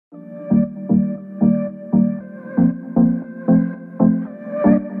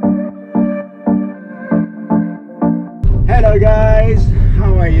guys,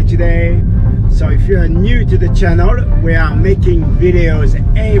 how are you today? So if you are new to the channel, we are making videos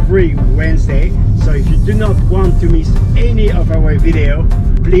every Wednesday. So if you do not want to miss any of our video,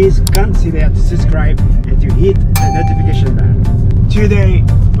 please consider to subscribe and to hit the notification bell. Today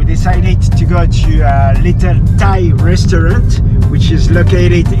we decided to go to a little Thai restaurant which is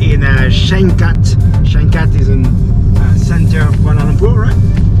located in Changkat. Changkat is in center of Kuala-Lumpur, right?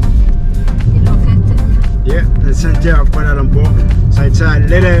 Yeah, the center of Kuala Lumpur. So it's a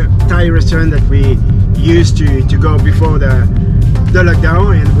little Thai restaurant that we used to go before the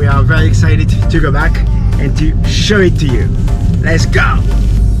lockdown, and we are very excited to go back and to show it to you. Let's go!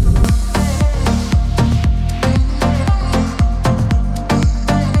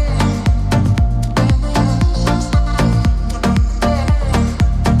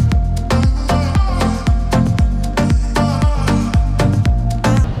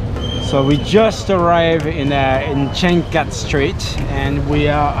 So we just arrived in Changkat Street, and we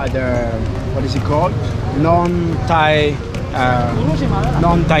are at the, what is it called? Non-Thai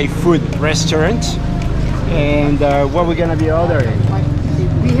food restaurant. And what we're gonna be ordering?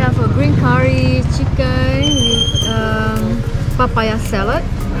 We have a green curry chicken with papaya salad.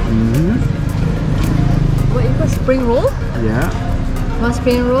 What you call spring roll? Yeah. One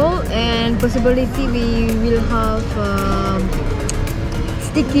spring roll, and possibility we will have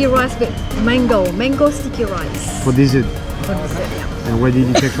sticky rice with mango sticky rice. For dessert. For dessert, yeah. And what did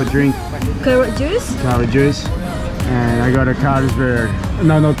you take for drink? Carrot juice. Carrot juice. And I got a Carlsberg.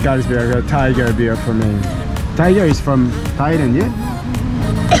 No, not Carlsberg. I got a Tiger beer for me. Tiger is from Thailand, yeah?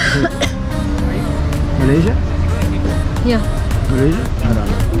 Malaysia? Yeah. Malaysia? I don't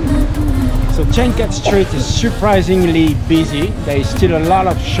know. So Changkat Street is surprisingly busy. There is still a lot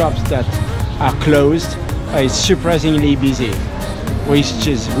of shops that are closed. It's surprisingly busy, which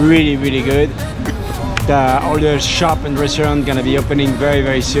is really good. All the shop and restaurant gonna be opening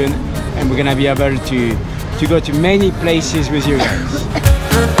very soon, and we're gonna be able to go to many places with you guys.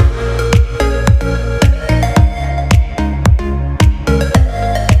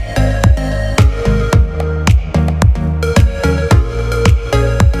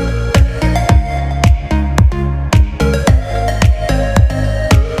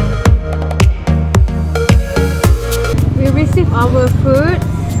 We received our food,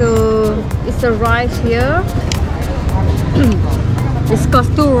 so it's a rice here. It's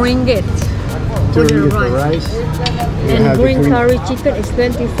cost 2 ringgit. 2 ringgit for rice. And green curry chicken is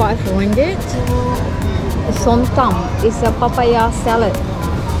 25 ringgit. Som tam is a papaya salad.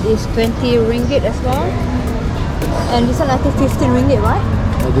 It's 20 ringgit as well. And this one I think 15 ringgit, right?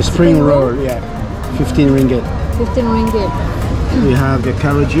 The spring roll, yeah, 15 ringgit. 15 ringgit. We have the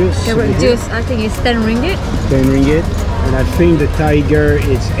carrot juice. Carrot juice, I think it's 10 ringgit. 10 ringgit. And I think the Tiger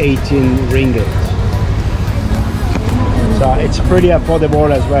is 18 ringgit. So it's pretty affordable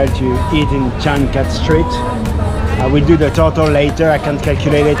as well to eat in Changkat Street. I will do the total later. I can't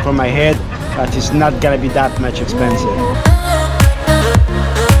calculate it from my head, but it's not gonna be that much expensive.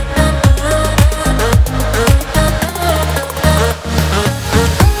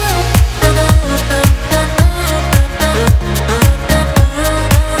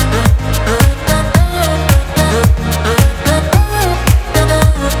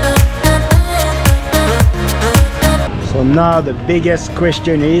 So now the biggest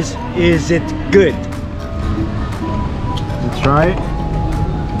question is it good? Let's try it.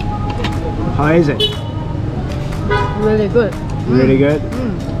 How is it? Really good. Really good?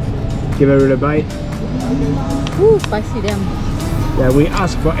 Give it a little bite. Ooh, spicy damn. Yeah, we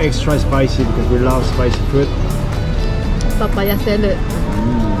asked for extra spicy because we love spicy food. Papaya salad.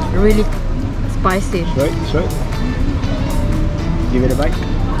 Really spicy. Sweet. Give it a bite.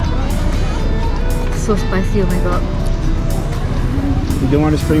 So spicy, oh my god. You don't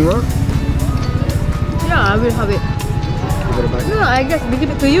want a spring roll? Yeah, I will have it. Give it a bite. No, I guess we give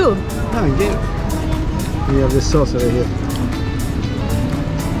it to you. No, get it. We have the sauce over here.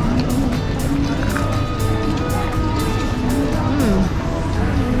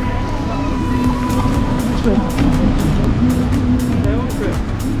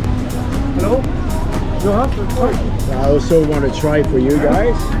 Hello? You have to try. I also want to try for you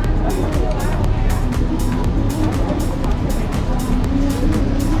guys.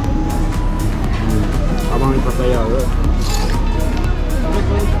 Abang papaya, right?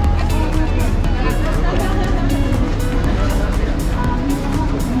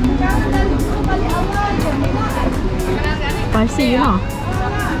 Spicy, you know.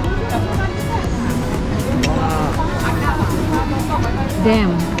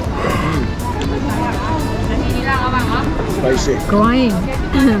 Damn. Spicy. Crying.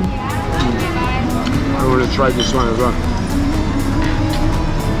 I want to try this one as well.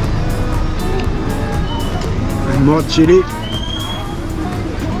 More chili.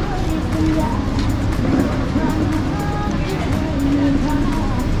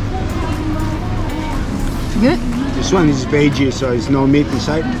 Good. This one is veggie, so it's no meat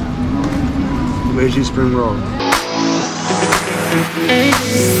inside. Veggie spring roll.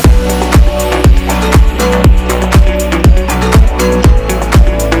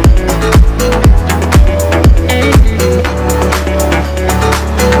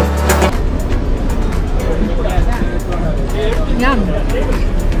 Yum.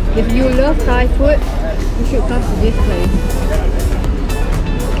 If you love Thai food, you should come to this place.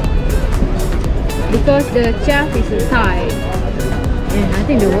 Because the chef is a Thai, and I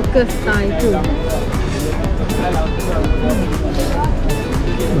think the workers Thai too.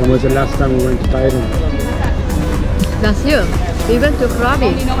 When was the last time we went to Thailand? Last year, we went to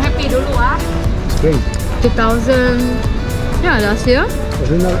Krabi. Spring. 2000, yeah, last year.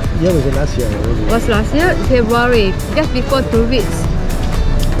 Was it not? Yeah, was it last year already? Was last year, February, just before 2 weeks.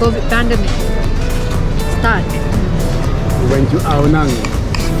 COVID pandemic start. We went to Ao Nang.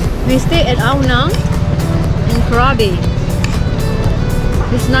 We stayed at Ao Nang in Krabi.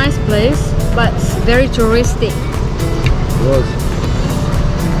 It's a nice place, but it's very touristic. It was.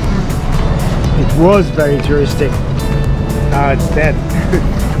 It was very touristic. Now it's dead.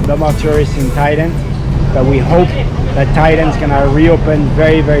 No more tourists in Thailand, but we hope that Thailand's gonna reopen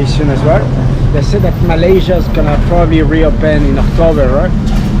very, very soon as well. They said that Malaysia's gonna probably reopen in October, right?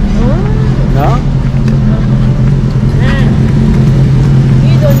 No?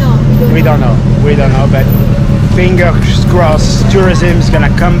 We don't know, but fingers crossed tourism's gonna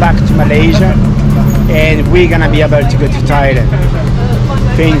come back to Malaysia and we're gonna be able to go to Thailand.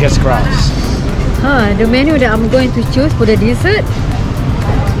 Fingers crossed. The menu that I'm going to choose for the dessert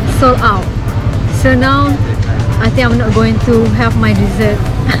sold out. So now I think I'm not going to have my dessert.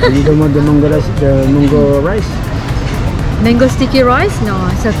 You don't want the mango rice? Mango sticky rice? No,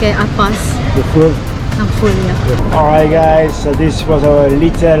 it's okay, I pass. The full? I'm full, yeah. Alright guys, so this was our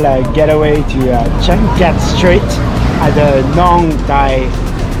little getaway to Changkat Street at the non-Thai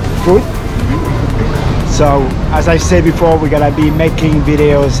food. So as I said before, we're gonna be making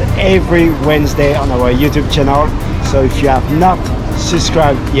videos every Wednesday on our YouTube channel. So if you have not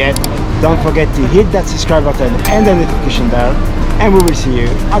subscribed yet, don't forget to hit that subscribe button and the notification bell, and we will see you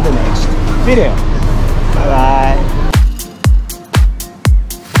at the next video. Bye bye.